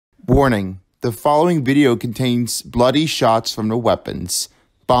Warning, the following video contains bloody shots from the weapons,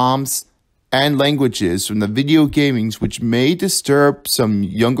 bombs, and languages from the video gamings which may disturb some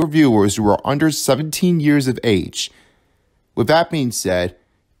younger viewers who are under 17 years of age. With that being said,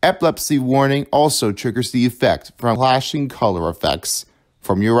 epilepsy warning also triggers the effect from flashing color effects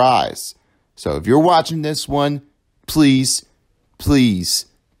from your eyes. So if you're watching this one, please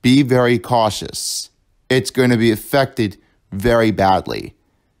be very cautious. It's going to be affected very badly.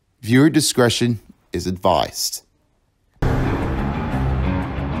 Viewer discretion is advised.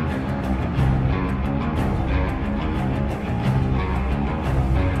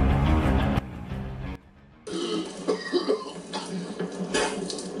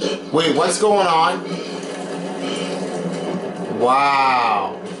 Wait, what's going on?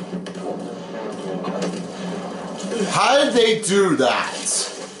 Wow. How did they do that?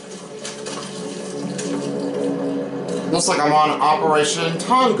 Looks like I'm on Operation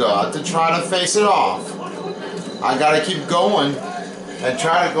Tonga to try to face it off. I gotta keep going and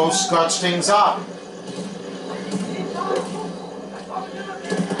try to go scratch things up.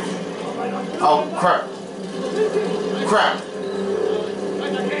 Oh, crap. Crap.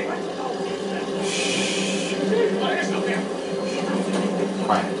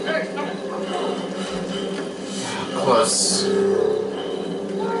 Quiet. Close.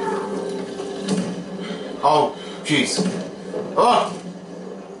 Oh, jeez. Oh!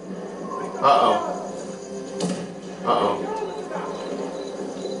 Uh-oh. Uh-oh.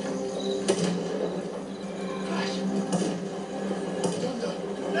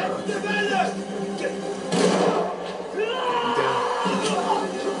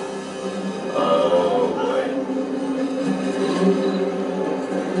 Oh, boy.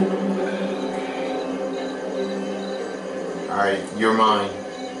 Alright, you're mine.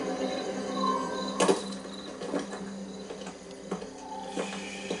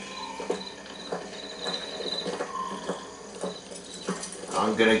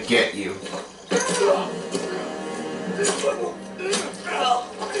 I'm gonna get you.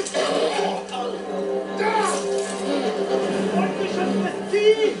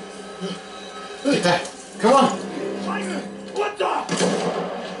 Get that. Come on. What the?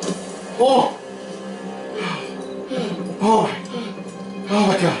 Oh. Oh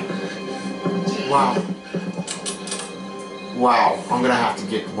my god. Wow. Wow. I'm gonna have to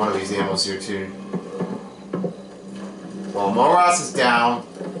get one of these ammos here too. Well, Moras is down.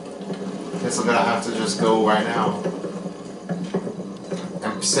 Guess I'm gonna have to just go right now.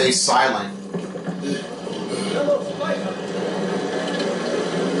 And stay silent.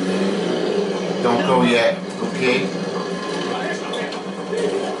 Don't go yet, okay?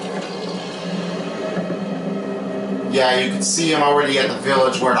 Yeah, you can see I'm already at the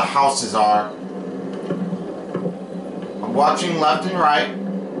village where the houses are. I'm watching left and right.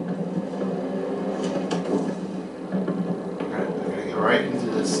 Right into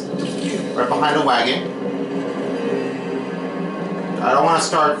this, right behind the wagon. I don't want to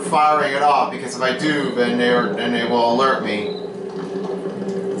start firing it off because if I do, then they will alert me.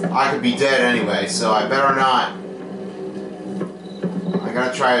 I could be dead anyway, so I better not. I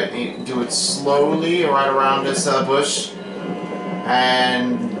gotta try to do it slowly, right around this bush,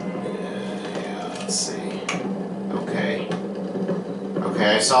 and let's see. Okay,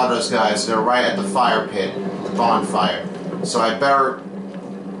 I saw those guys. They're right at the fire pit, the bonfire. So I better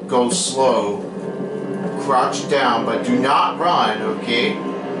go slow, crouch down, but do not run, okay?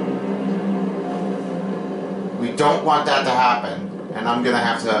 We don't want that to happen. And I'm gonna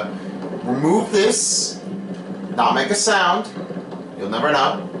have to remove this, not make a sound. You'll never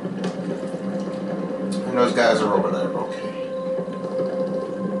know. And those guys are over there, okay.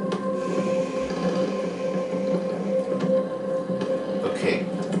 Okay.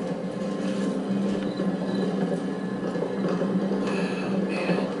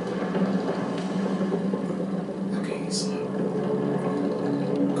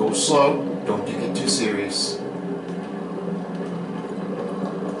 Go slow, don't take it too serious.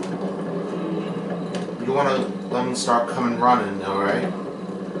 You want to let them start coming running, alright?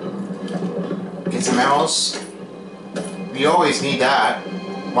 Get some ammo. We always need that.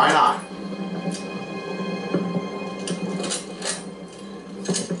 Why not?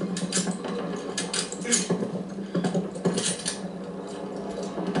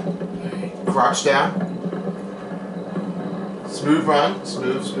 Crouch down. Smooth run.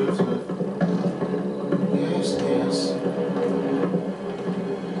 Smooth. Yes.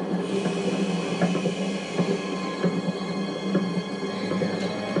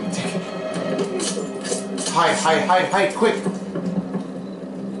 Hide, quick!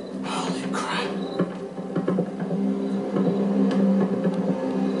 Holy crap.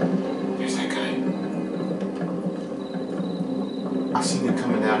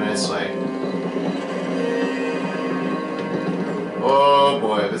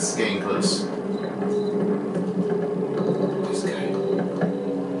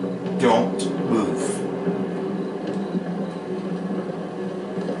 Don't move.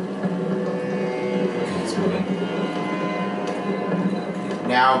 Okay, he's moving.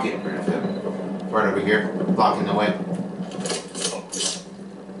 Now get rid of him. Right over here, blocking the way.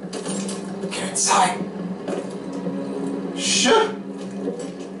 Get inside. Shit.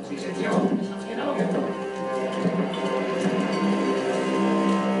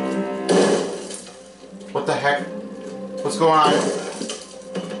 What the heck? What's going on?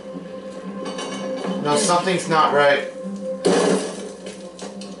 No, something's not right.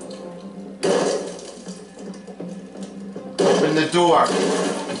 Open the door.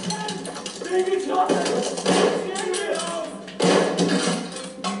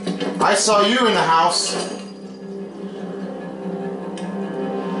 I saw you in the house.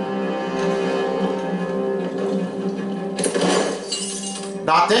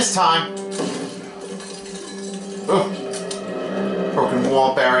 Not this time. Ugh. Broken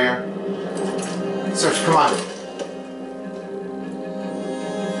wall barrier. Search, come on.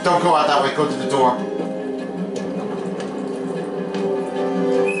 Don't go out that way, go to the door.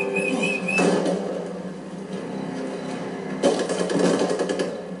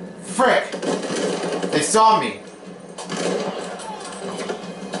 Frick! They saw me.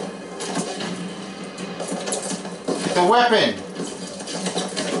 The weapon!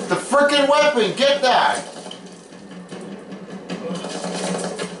 The frickin' weapon! Get that!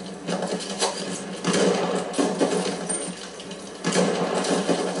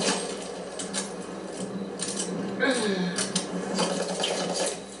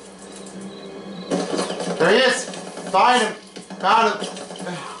 There he is! Find him! Found him!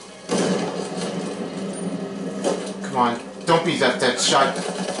 Come on, don't be that shot.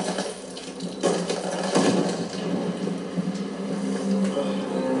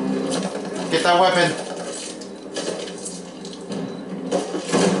 Get that weapon!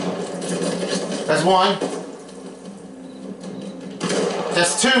 That's one.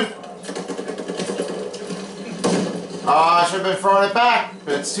 That's two. I should have been throwing it back,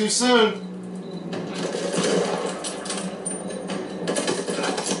 but it's too soon.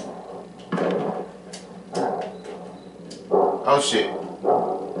 Oh shit.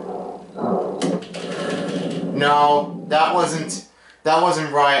 No, that wasn't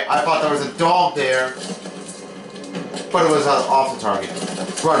right. I thought there was a dog there, but it was off the target.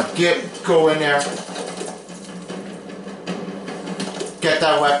 Run, go in there. Get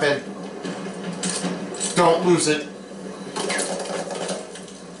that weapon. Don't lose it.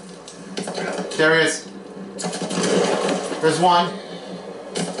 There he is. There's one.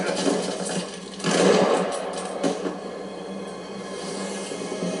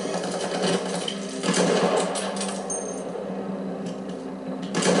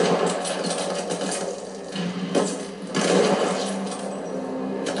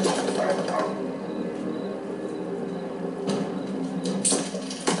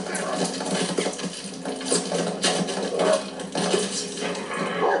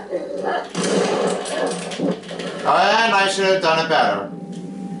 And I should have done it better.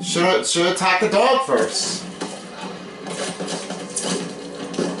 Should attack the dog first.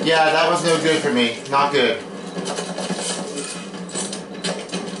 Yeah, that was no good for me. Not good.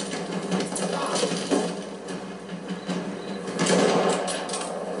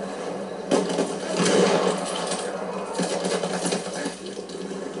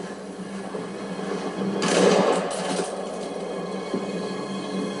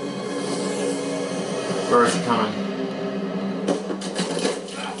 Where is he coming?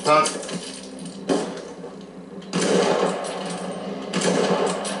 Done.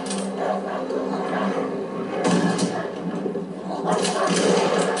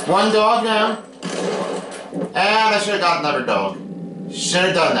 One dog now. And I should have got another dog. Should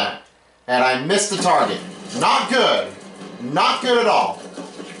have done that. And I missed the target. Not good. Not good at all.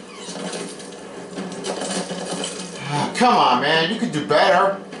 Come on, man. You could do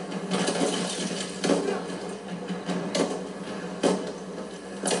better.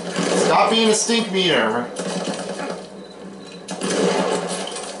 Stop being a stink meter.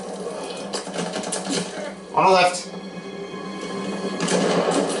 On the left.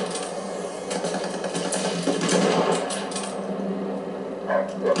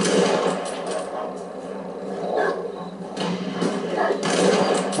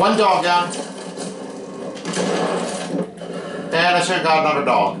 One dog down. And I should have got another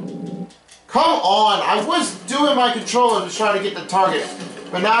dog. Come on! I was doing my controller to try to get the target.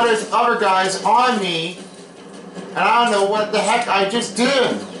 But now there's other guys on me. And I don't know what the heck I just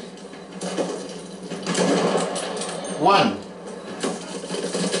did. One.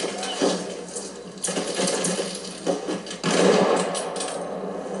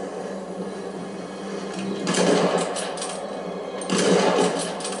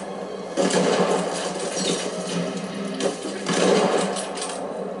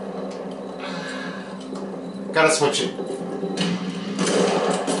 gotta switch it.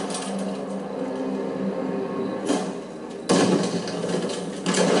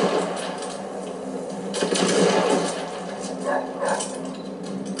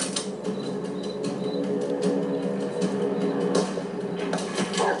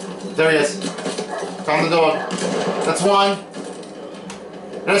 There he is. Found the dog. That's one.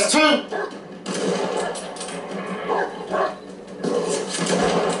 There's two.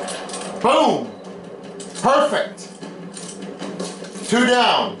 Boom. Perfect. Two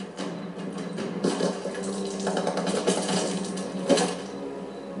down.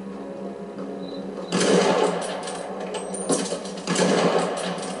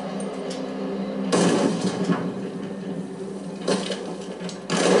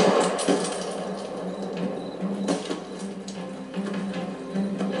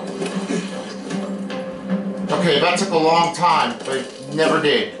 Okay, that took a long time, but it never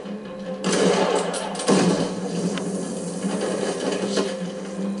did.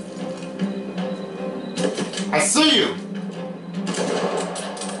 I see you.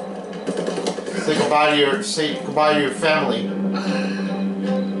 Say goodbye to your family.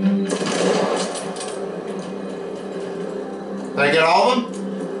 Did I get all of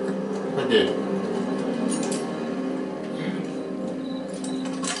them? I did.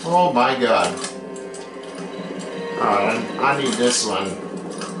 Oh my God. Alright, I need this one.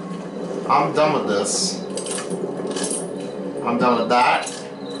 I'm done with this. I'm done with that.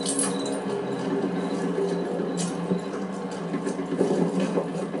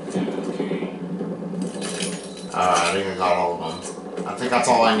 I think I got all of them. I think that's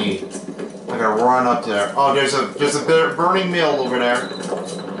all I need. I gotta run up there. Oh, there's a burning mill over there.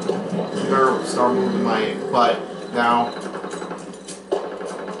 Better start moving my butt now.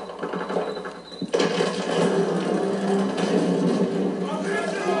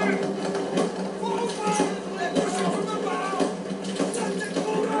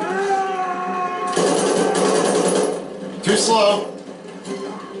 Too slow.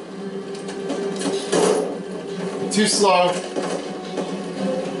 Too slow.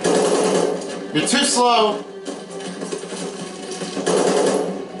 You're too slow.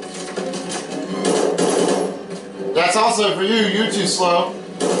 That's also for you. You're too slow.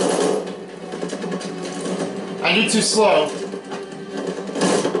 And you're too slow.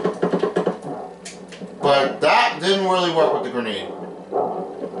 But that didn't really work with the grenade.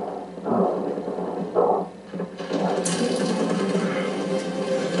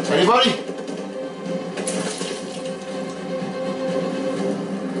 Anybody?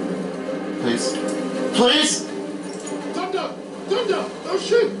 Please. Please? Tonga! Tonga! Don't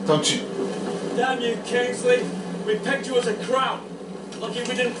shoot! Don't shoot. Damn you, Kingsley. We picked you as a crown. Lucky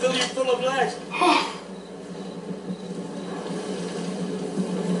we didn't fill you full of lead.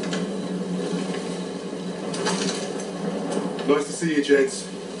 Nice to see you, gents.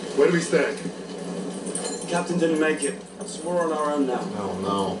 Where do we stand? Captain didn't make it, so we're on our own now. Oh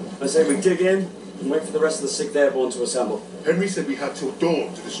no. I say we dig in and wait for the rest of the 6th Airborne to assemble. Henry said we had till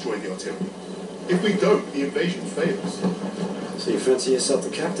dawn to destroy the artillery. If we don't, the invasion fails. So you fancy yourself the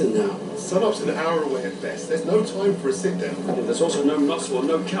captain now? Sunup's an hour away at best. There's no time for a sit-down. Yeah, there's also no muscle or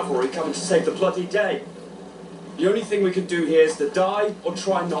no cavalry coming to save the bloody day. The only thing we can do here is to die or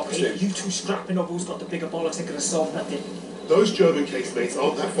try not to. Hey, you two scrapping up who's got the bigger bollocks that could have solved nothing. Those German casemates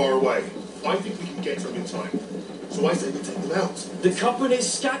aren't that far away. I think we can get to them in time. So I say we take them out. The company's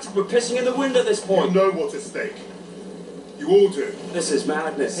scattered. We're pissing in the wind at this You point. know what's at stake. You all do. This is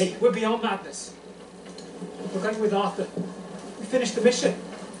madness. Hey, we're beyond madness. We're going with Arthur. We finished the mission.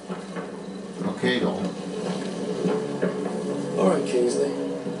 Okay, though. All right, Kingsley.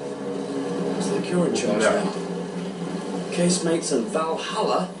 Looks like you're in charge Yeah. now. Casemates and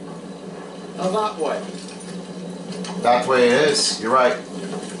Valhalla are that way. That's the way it is. You're right.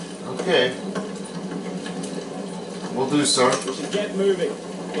 Okay. We'll do, sir. We should get moving.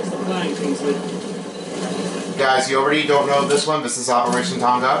 What's the plan, Kingsley? Guys, you already don't know this one. This is Operation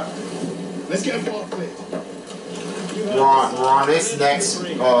Tonga. Let's get a far clear. We're on this next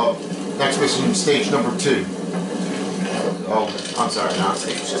mission, stage number 2. Oh, I'm sorry, not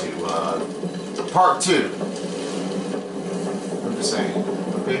stage 2. Part 2. I'm just saying.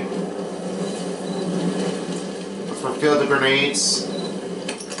 Okay. Let's refill the grenades.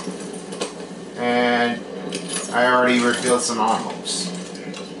 And I already refilled some armors.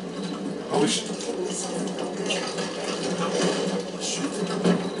 Oh, we should.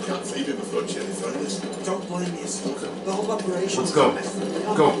 Don't blame me, the whole operation. Let's go.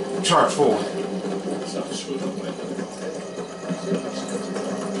 Go. Charge forward.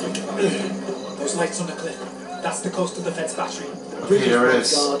 Those lights on the cliff. That's the coastal defense battery. Okay, there it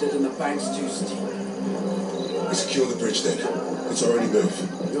is. Guarded and the bank's too steep. We secure the bridge then. It's already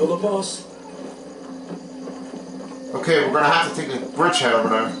moved. You're the boss. Okay, we're gonna have to take the bridgehead over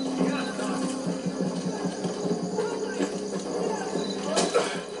there.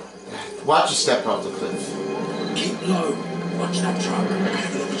 Watch your step off the cliff. Keep low. Watch that truck. I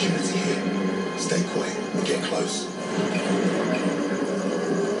have an opportunity here. Stay quiet and get close.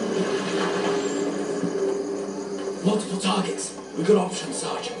 Multiple targets. We've got options,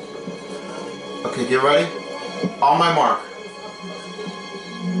 Sergeant. Okay, get ready. On my mark.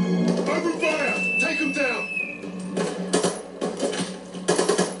 Open fire! Take them down!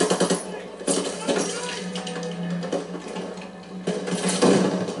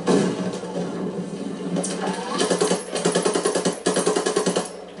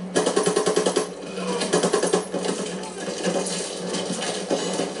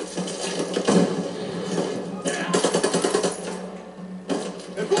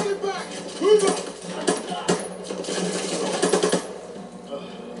 And pull it back! Move up!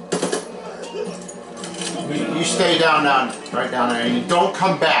 You stay down, right down there, and you don't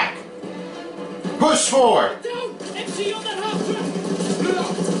come back. Push forward. Down! Empty on that half track! Split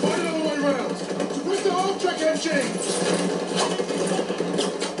up! Find another way round! Suppress the half-track engine!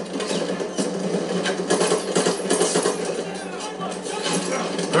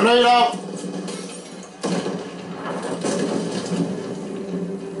 Grenade out.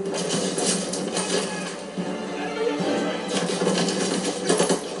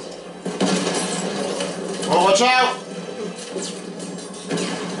 Oh, watch out!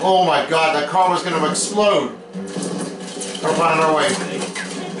 Oh my god, that car was gonna explode. We're on our way.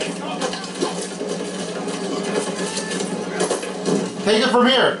 Take it from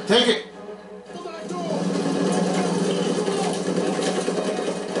here. Take it.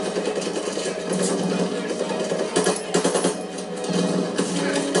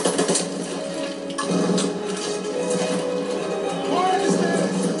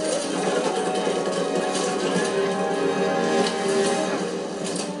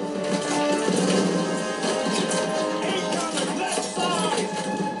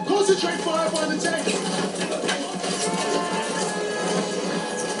 Concentrate fire by the tank!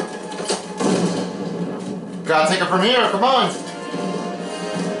 Gotta take it from here. Come on.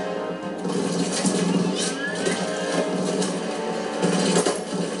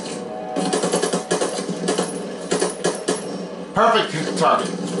 Perfect target.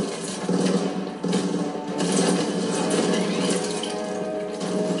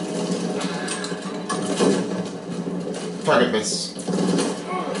 Target miss.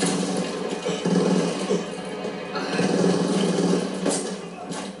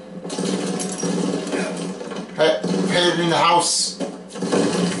 Headed in the house.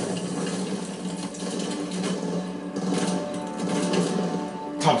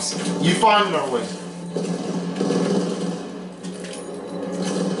 Thompson, you find another way.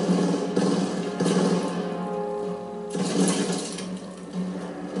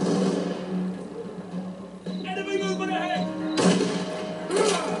 Enemy movement ahead!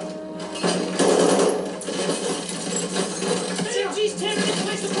 She's tearing this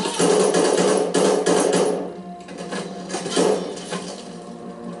place apart!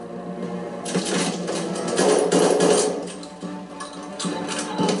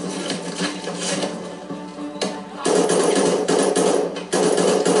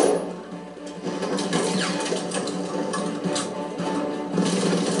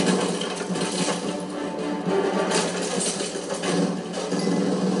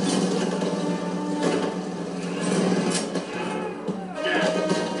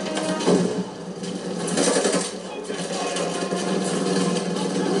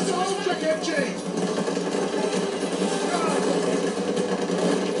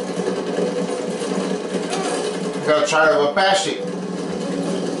 Gotta try to bash it.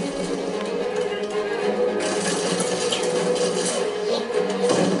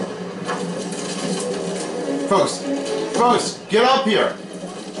 Folks, get up here.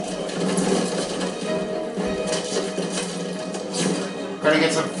 Gotta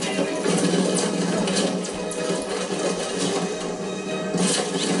get some.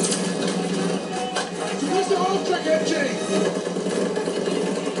 Where's the half-track engine?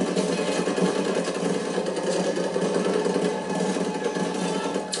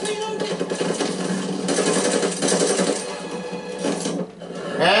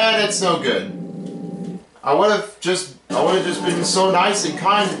 And it's no good. I would have just been so nice and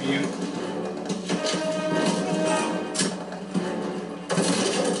kind of you.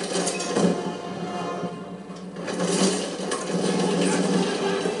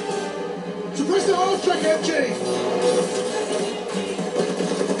 Suppress the half-track engine!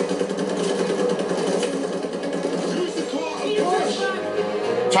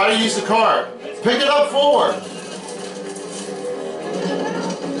 Try to use the cart. Pick it up forward.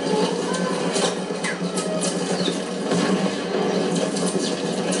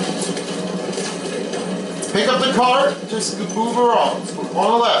 Pick up the cart. Just move her on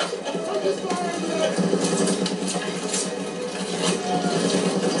the left.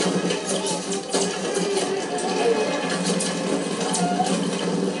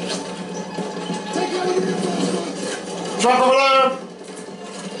 Truck over there.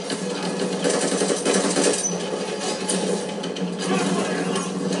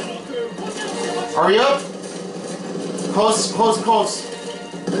 Hurry up. Close, close, close.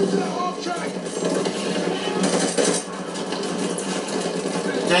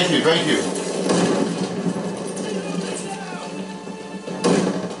 Thank you, thank you.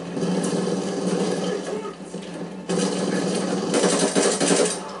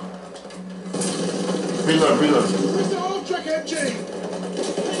 Reload, reload.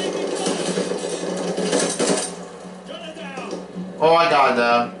 Oh, I got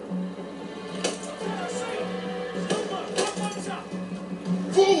that.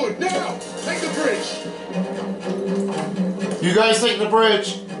 Forward now! Take the bridge! You guys take the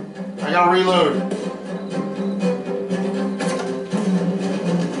bridge. I gotta reload.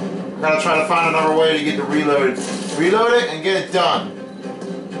 I gotta try to find another way to get the reload. Reload it and get it done.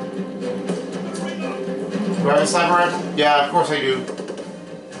 Do I have a sniper rifle? Yeah, of course I do.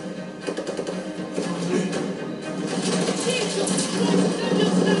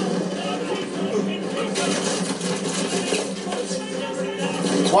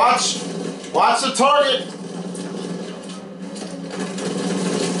 Watch the target.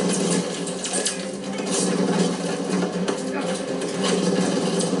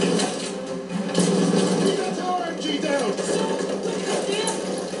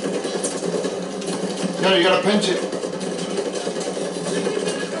 No, you gotta pinch it.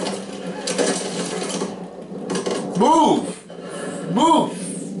 Move! Move!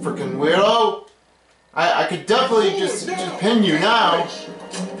 Freaking weirdo! I could definitely just pin you now.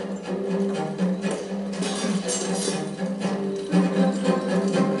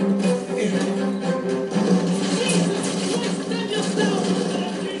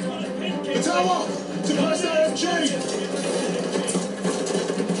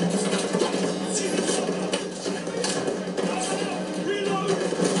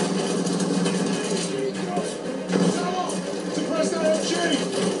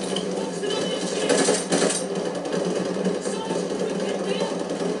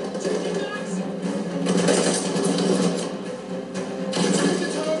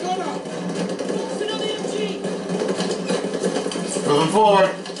 Moving forward.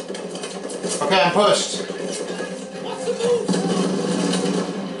 Okay, I'm pushed.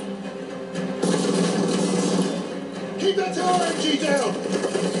 Keep that tower MG down!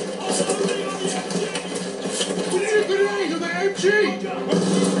 We need a grenade on the MG!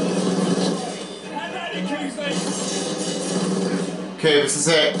 Okay, this is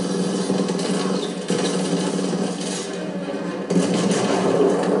it.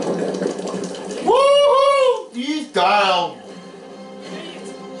 Woohoo! He's down.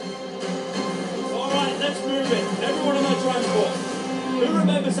 Alright, let's move it. Everyone on my transport. Who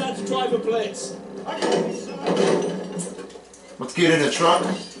remembers how to drive a blitz? Let's get in the truck.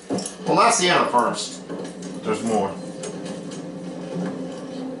 Well, that's the end first. There's more.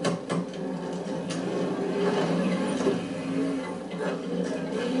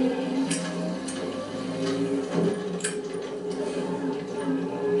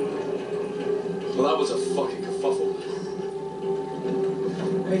 Well, that was a fucking kerfuffle.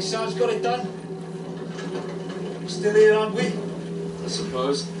 Hey, Sarge got it done. Still here, aren't we? I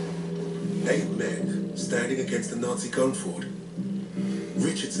suppose. 8 men standing against the Nazi gun fort.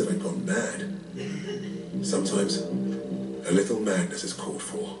 Richard said I'd gone mad. Sometimes a little madness is called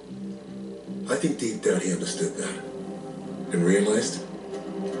for. I think deep down he understood that and realized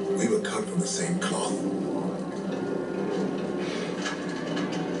we were cut from the same cloth.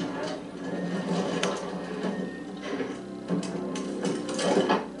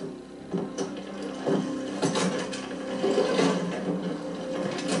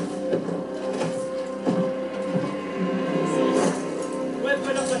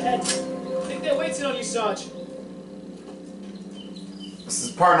 Sarge. This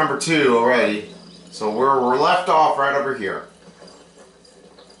is part number 2 already. So we're left off right over here.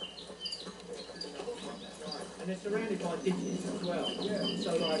 And they're surrounded by digits as well. Yeah.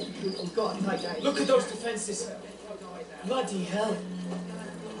 So like we've got to take that. Look at those defences. Bloody hell.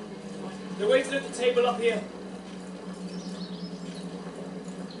 They're waiting at the table up here.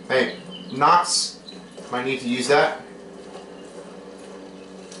 Hey, Knox, might need to use that.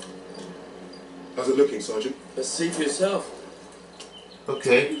 How's it looking, Sergeant? Let's see for yourself.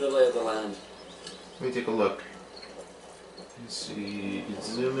 Okay. See the lay of the land. Let me take a look. Let's see. You can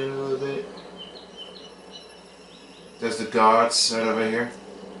zoom in a little bit. There's the guards right over here.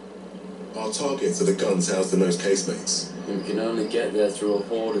 Our targets are the guns housed in those casemates. We can only get there through a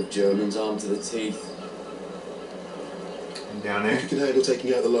horde of Germans armed to the teeth. And down Think there. you can handle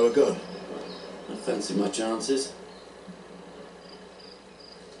taking out the lower gun? I fancy my chances.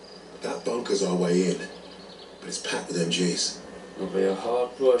 That bunker's our way in, but it's packed with MGs. It'll be a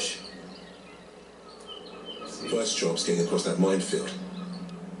hard push. First job's getting across that minefield.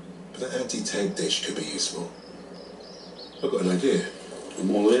 But that anti-tank dish could be useful. I've got an idea.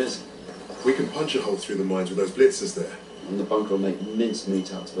 I'm all ears. We can punch a hole through the mines with those blitzers there. And the bunker will make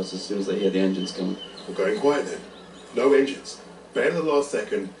mincemeat out of us as soon as they hear the engines coming. We're going quiet then. No engines. Bail at the last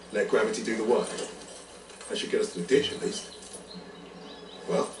second, let gravity do the work. That should get us to the ditch at least.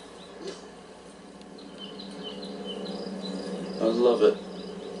 Well? I love it.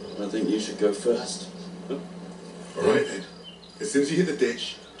 I think you should go first. Alright then. As soon as you hit the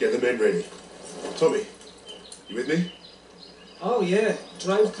ditch, get the men ready. Tommy, you with me? Oh yeah,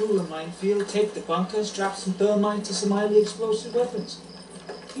 drive through the minefield, take the bunker, strap some thermite to some highly explosive weapons.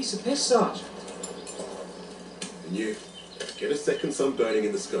 Piece of piss, Sarge. And you, get a second sun burning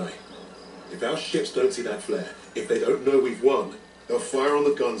in the sky. If our ships don't see that flare, if they don't know we've won, they'll fire on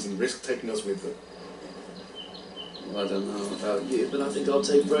the guns and risk taking us with them. Well, I don't know about you, but I think I'll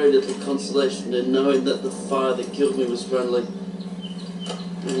take very little consolation in knowing that the fire that killed me was friendly.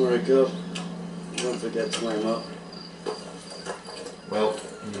 Don't worry, God. Don't forget to warm up. Well,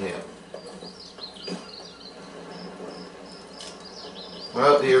 yeah.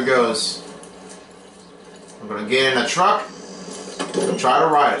 Well, here goes. I'm gonna get in a truck and try to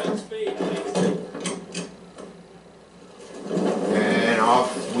ride it. And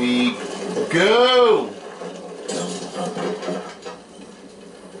off we go!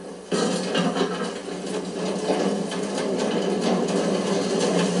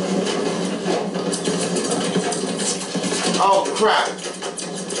 Oh crap!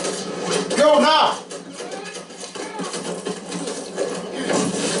 Go now!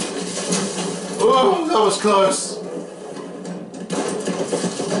 Oh, that was close.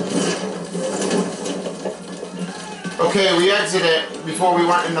 Okay, we exited before we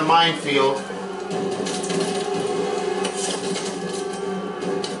went in the minefield.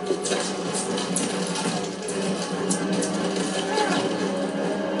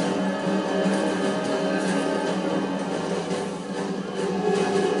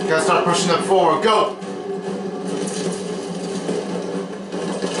 Gotta start pushing them forward. Go!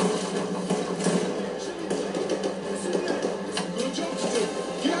 Good job to do.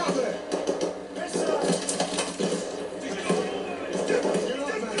 Get out there! Get up,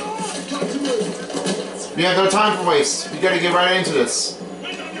 man. Time to move. We have no time for waste. We gotta get right into this.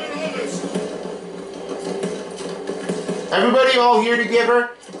 Everybody all here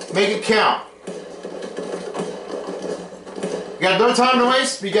together, make it count. We got no time to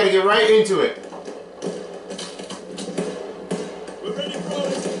waste, we gotta get right into it. We're ready for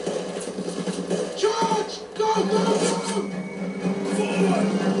it. Charge! Go, go, go!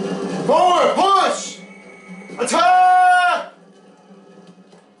 Forward, push! Attack!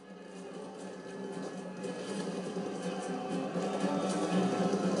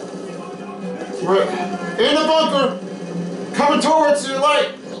 We're in the bunker, coming towards your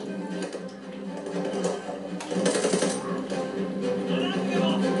light.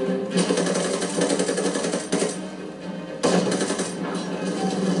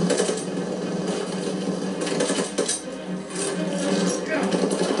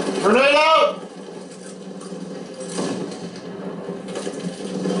 Grenade out!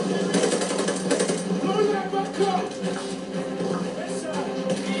 Blow that bunker!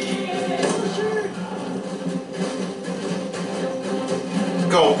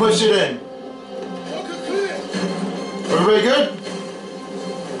 Go, push it in. Bunker clear! Everybody good?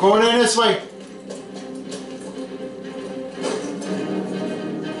 Going in this way.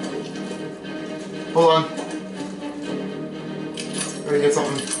 Hold on. Gotta get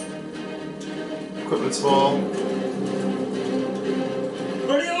something. Equipment's full.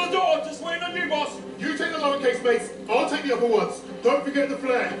 Ready on the door. Just waiting on you, boss. You take the lowercase mates. I'll take the upper ones. Don't forget the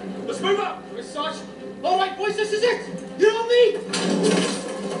flare. Let's move up. As such. All right, boys. This is it. You know me.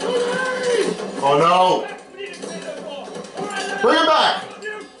 Oh no! We need to clear the door. All right, lads. Bring it back!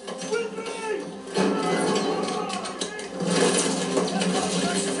 With me.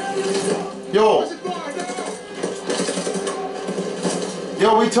 Yo! Yo,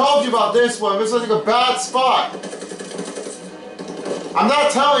 we told you about this one. This looks like a bad spot. I'm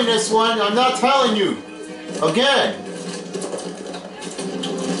not telling this one. I'm not telling you. Again.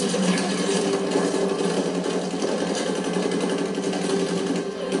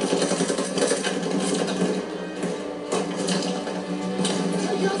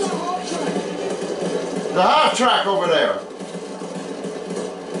 The half track over there.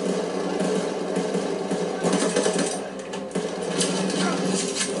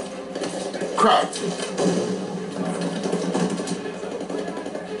 Crap.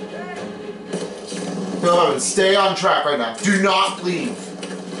 Bill Evans, stay on track right now. Do not leave.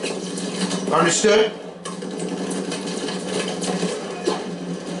 Understood?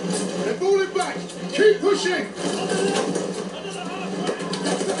 They're falling back. Keep pushing.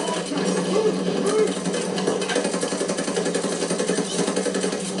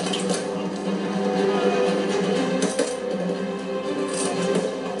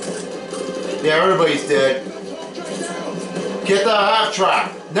 Yeah, everybody's dead. Get the half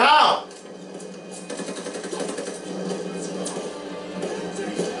track. Now!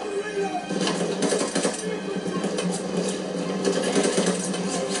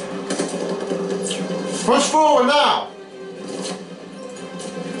 Push forward now!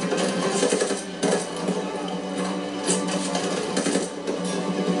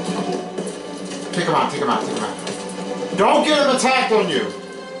 Take him out, take him out, take him out. Don't get him attacked on you!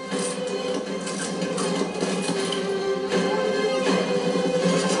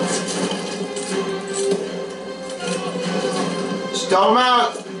 Stop him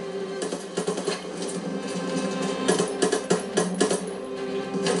out!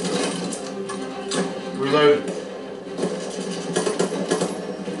 Reload.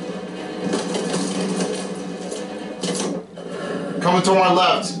 Coming to my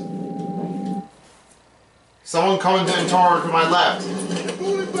left. Someone coming to my left. They're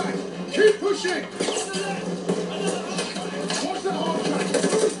falling back. Keep pushing. Watch that hard track.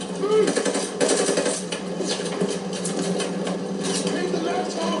 Move. Hit the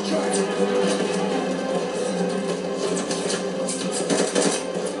left hard track.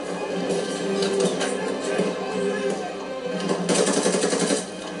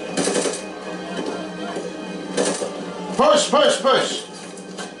 Push, push, push!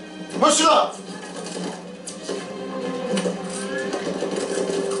 Push it up!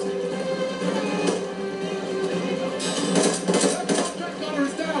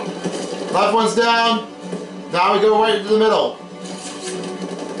 Left one's down. Now we go right into the middle.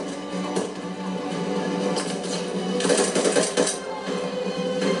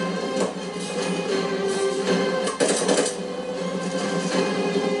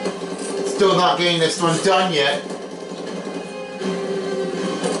 Still not getting this one done yet.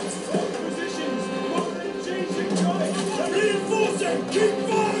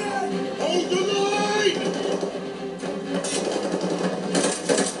 Hold the line!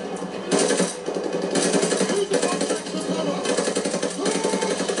 Use the contact for cover.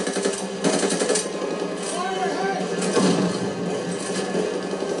 Fire ahead!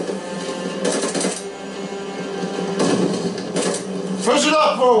 Push it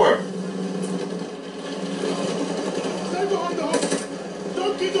up forward. Stay behind the hole.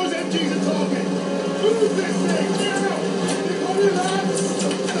 Don't give those MGs a target. Move this thing now! Stick on your lads!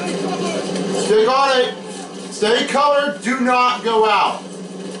 Stay covered! Stick on it. Stay covered. Do not go out.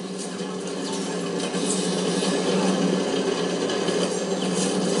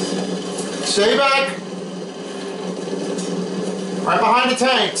 Stay back. Right behind the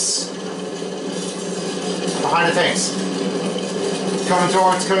tanks. Behind the tanks. Coming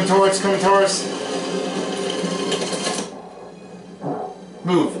towards, coming towards, coming towards.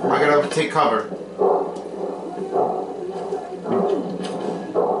 Move. I gotta take cover.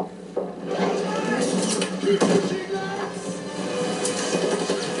 Keep pushing, lads!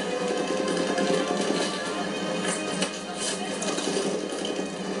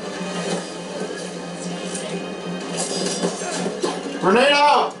 Grenade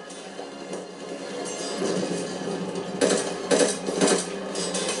out!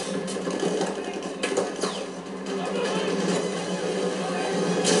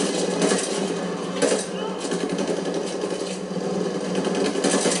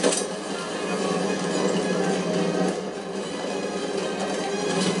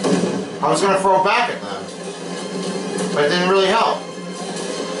 I was going to throw it back at them, but it didn't really help.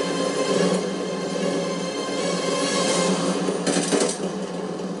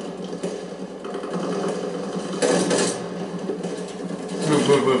 Move,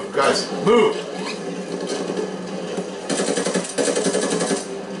 move, move. Guys, move!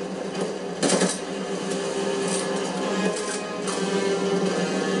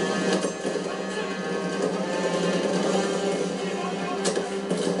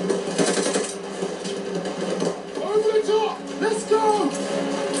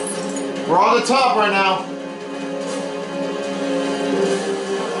 We're on the top right now.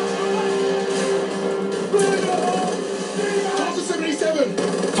 Toss the 77!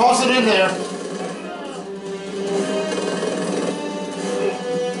 Toss it in there.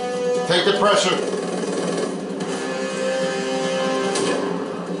 Take the pressure.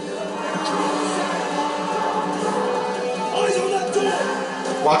 Eyes on that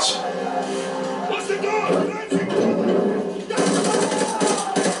door! Watch. What's the door?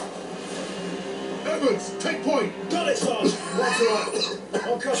 Evans, take point! Got it, Sarge! That's all right.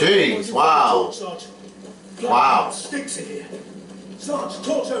 I'll cover Jeez, it. wow. Torch, Sarge. Wow. Sticks in here. Sarge,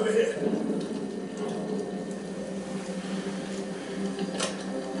 torch over here.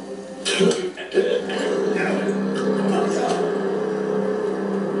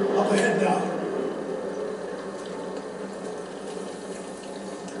 Up ahead now.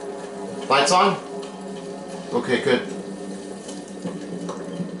 Lights on? Okay, good.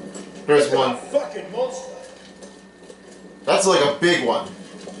 There's one. Fucking monster. That's like a big one.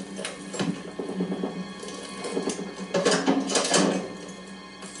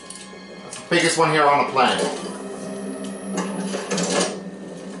 That's the biggest one here on the planet.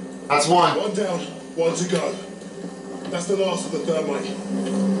 That's one. One down, one to go. That's the last of the thermite.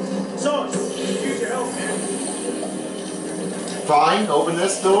 Sarge, use your help, man. Fine, open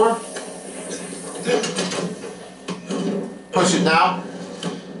this door. Push it now.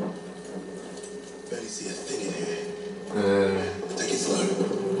 Barely see a thing in here. Take it slow.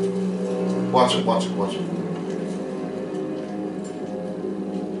 Watch it, watch it, watch it.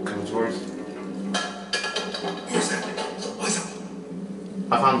 Come towards. Who's that? Eyes up.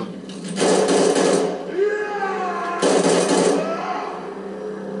 I found it.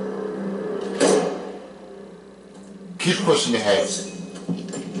 Keep pushing ahead.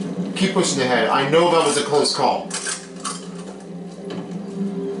 Keep pushing ahead. I know that was a close call.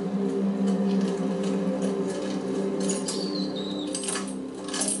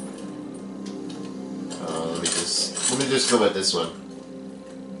 Let me just go at this one.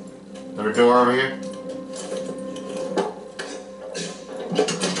 Another door over here.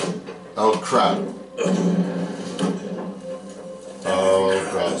 Oh crap. Oh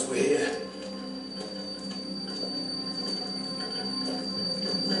crap. We're here.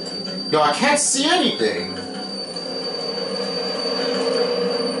 Yo, I can't see anything.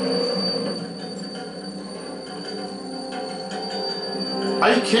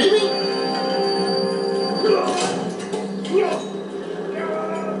 Are you kidding me?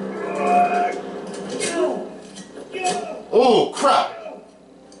 Oh crap!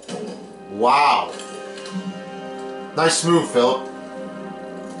 Wow. Nice move, Philip.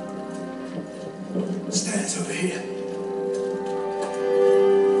 Stairs over here.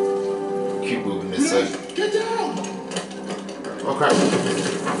 Keep moving this side. Get down! Oh crap.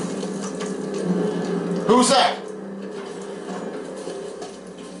 Who's that?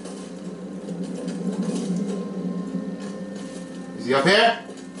 Is he up here?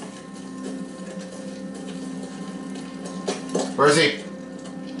 Where is he?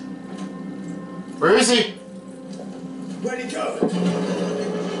 Where is he? Where'd he go?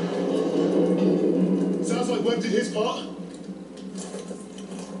 Sounds like Webb did his part.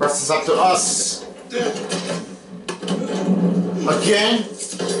 Rest is up to us. Again?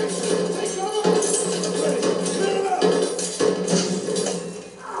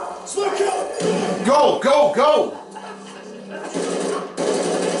 Smoke out! Go, go, go!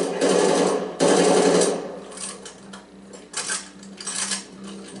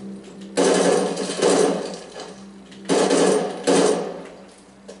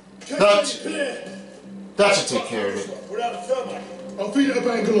 That should take care of it. We're out of thermite. I'll feed it to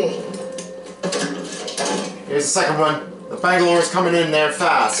Bangalore. Here's the second one. The Bangalore's coming in there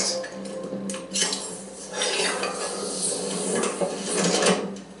fast.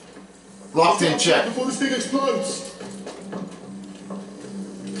 Locked in check. Before this thing explodes.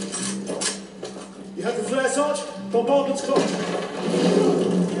 You have the flare, Sarge? Bombardment's close.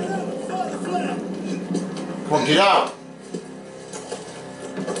 Get out! Fire the flare! Come on, get out.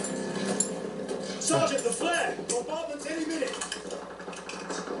 Sergeant, the flare! Bombardment's any minute!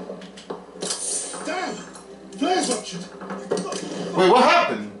 Damn! Flare's ruptured! Wait, what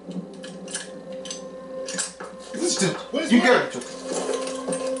happened? Where's You my- get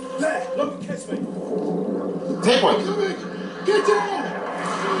There! Look, catch me! tape one. Coming! Get down!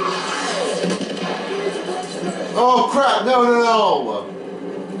 Oh crap! No, no, no!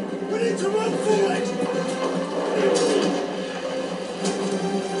 We need to run for it!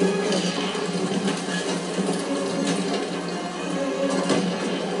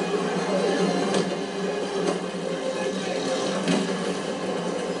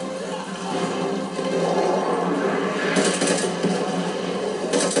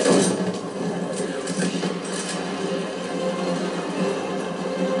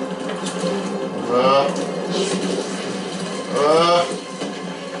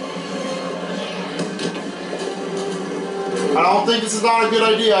 this is not a good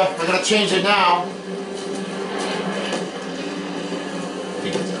idea. I gotta change it now.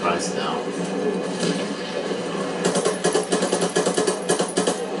 Jesus Christ now.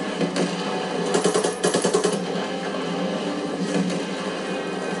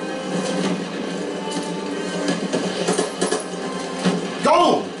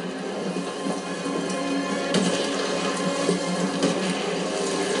 Go!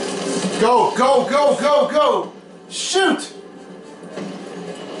 Go, go, go, go, go! Shoot!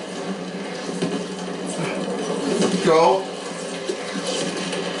 Go.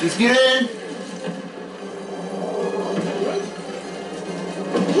 Just get in.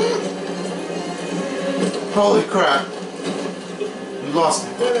 Holy crap. You lost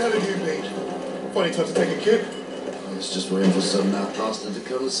me. Where the hell have you been? Funny time to take a kip. I was just waiting for some mad bastard to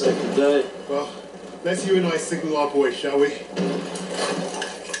come and save the day. Well, let's you and I signal our boys, shall we?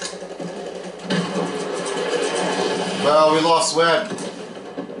 Well, we lost Webb.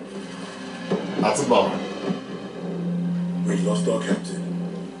 That's a bummer. We'd lost our captain,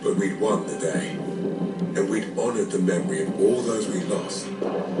 but we'd won the day. And we'd honoured the memory of all those we lost,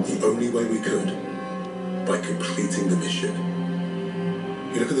 the only way we could, by completing the mission.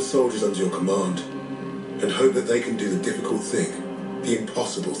 You look at the soldiers under your command, and hope that they can do the difficult thing, the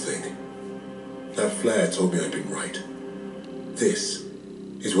impossible thing. That flare told me I'd been right. This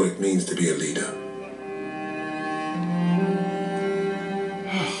is what it means to be a leader.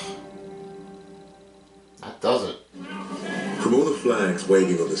 That does it. From all the flags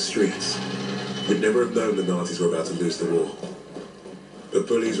waving on the streets, we'd never have known the Nazis were about to lose the war. But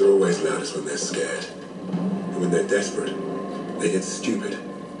bullies are always loudest when they're scared. And when they're desperate, they get stupid.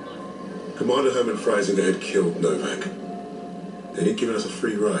 Commander Hermann Freisinger had killed Novak. Then he'd given us a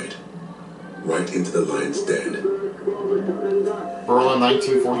free ride. Right into the lion's den. Berlin,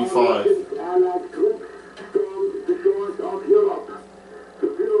 1945.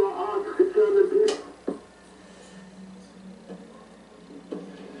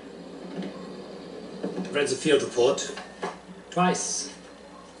 Read the field report twice.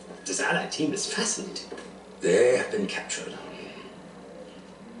 This Allied team is fascinating. They have been captured.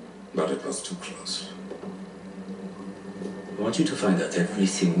 But it was too close. I want you to find out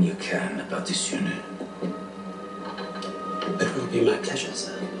everything you can about this unit. It will be my pleasure,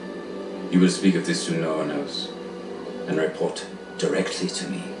 sir. You will speak of this to no one else and report directly to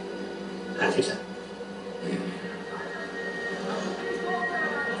me. And Hitler.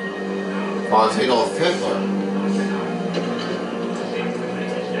 I'll take off Hitler.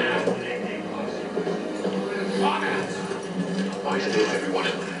 Eyes and ears, everyone.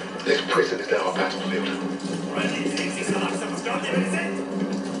 This prison is now a battlefield.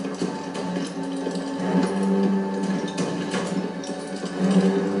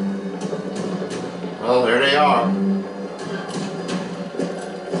 Well, there they are.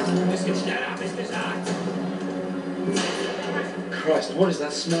 Christ, what is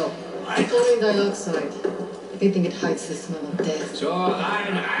that smell? Chlorine dioxide. They think it hides the smell of death.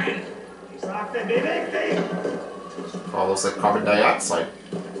 Oh, looks like carbon dioxide.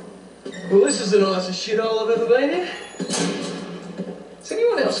 Well, this is the nicest shithole I've ever been in. Is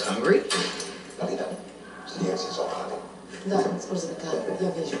anyone else hungry? Da, spożytkach,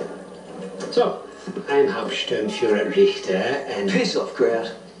 ja wierzę. So, I'm Hauptsturmführer Richter and... Piss off,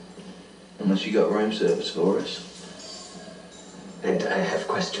 crowd. Unless you got room service for us. And I have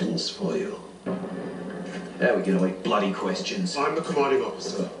questions for you. How are we gonna make bloody questions? I'm the commanding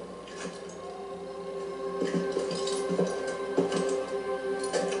officer.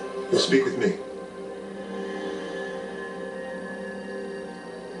 You'll speak with me.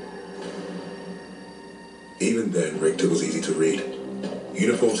 Even then, Richter was easy to read.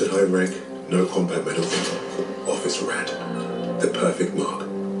 Uniforms at high rank, no combat medals. Office rat. The perfect mark.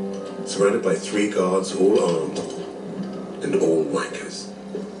 Surrounded by 3 guards, all armed, and all wankers.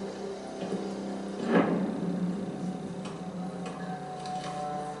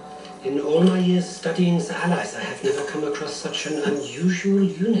 In all my years studying the Allies, I have never come across such an unusual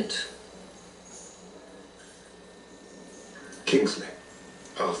unit. Kingsley.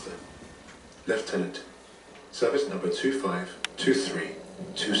 Arthur. Lieutenant. Service number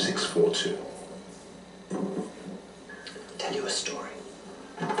 25232642. Tell you a story.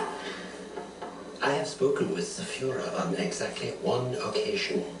 I have spoken with the Führer on exactly one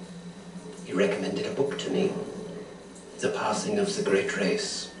occasion. He recommended a book to me, The Passing of the Great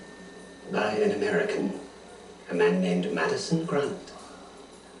Race, by an American, a man named Madison Grant.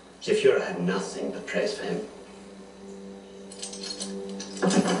 The Führer had nothing but praise for him.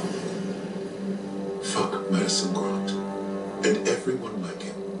 Fuck Madison Grant. And everyone like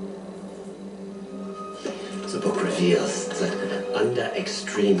him. The book reveals that under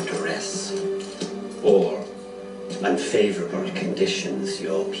extreme duress or unfavorable conditions,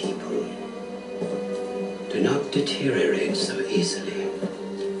 your people do not deteriorate so easily.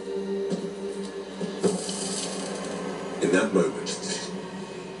 In that moment,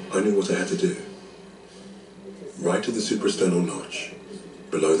 I knew what I had to do. Right to the suprasternal notch,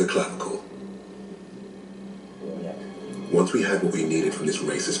 below the clavicle. Once we had what we needed from this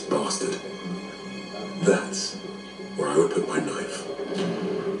racist bastard, that's where I would put my knife.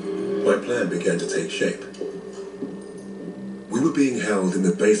 My plan began to take shape. We were being held in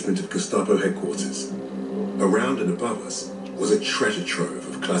the basement of Gestapo headquarters. Around and above us was a treasure trove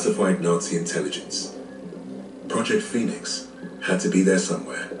of classified Nazi intelligence. Project Phoenix had to be there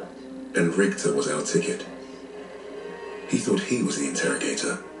somewhere, and Richter was our ticket. He thought he was the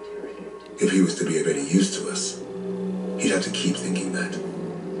interrogator. If he was to be of any use to us, he'd have to keep thinking that.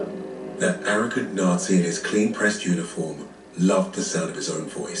 That arrogant Nazi in his clean-pressed uniform loved the sound of his own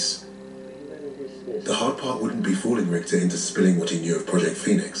voice. The hard part wouldn't be fooling Richter into spilling what he knew of Project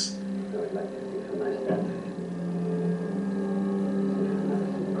Phoenix.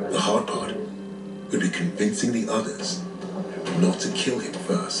 The hard part would be convincing the others not to kill him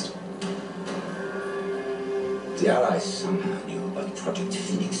first. The Allies somehow knew about Project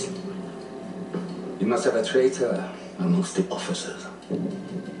Phoenix. You must have a traitor amongst the officers.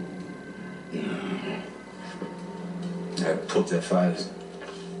 I pulled their files.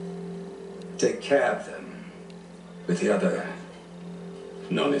 Take care of them with the other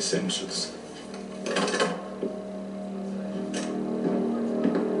non-essentials.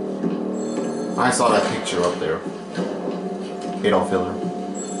 I saw that picture up there. Adolf Hitler.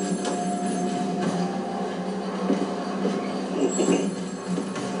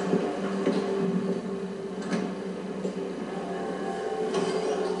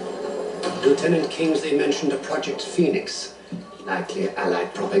 Lieutenant Kingsley mentioned a Project Phoenix. Likely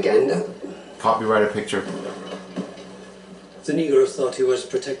Allied propaganda. Copyrighted picture. The Negro thought he was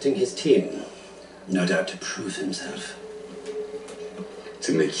protecting his team. No doubt to prove himself.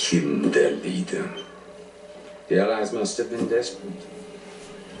 To make him their leader. The Allies must have been desperate.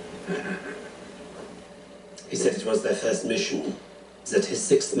 He said it was their first mission. That his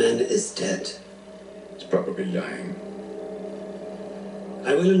sixth man is dead. He's probably lying.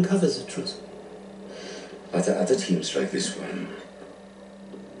 I will uncover the truth. Are there other teams like this one?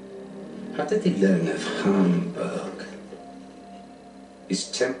 How did they learn of Hamburg? Is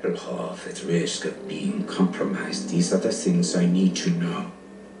Tempelhof at risk of being compromised? These are the things I need to know.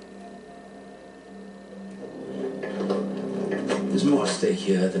 There's more at stake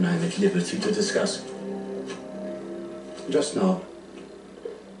here than I'm at liberty to discuss. Just know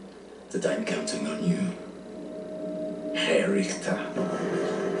that I'm counting on you, Herr Richter.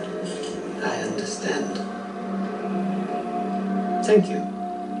 I understand. Thank you.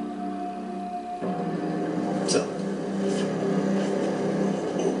 So.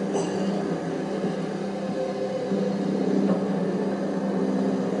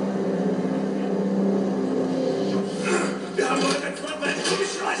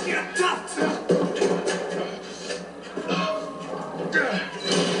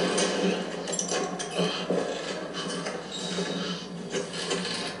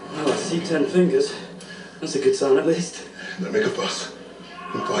 Well, I see 10 fingers. That's a good sign at least. Don't make a fuss.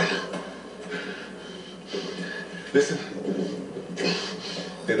 I'm fine. Listen.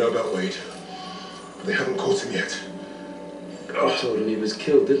 They know about Wade. They haven't caught him yet. You told him he was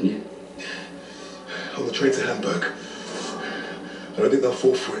killed, didn't you? On the train to Hamburg. I don't think they'll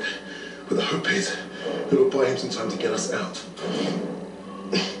fall for it. But the hope is it'll buy him some time to get us out.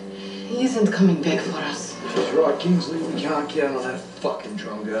 He isn't coming back for us. She's right, Kingsley. We can't count on that fucking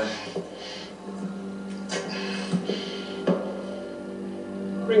drum guy.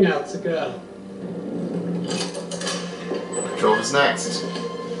 Bring out the girl. Patrol is next.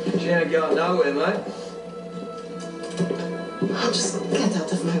 She ain't going nowhere, mate. Oh, just get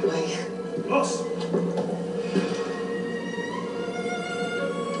out of my way. Boss!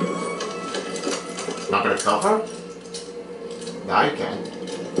 Not gonna cover? Now you can.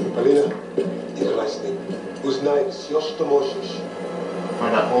 Alina, interesting. Uznaj, još što možeš.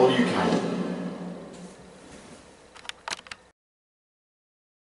 Find out all you can.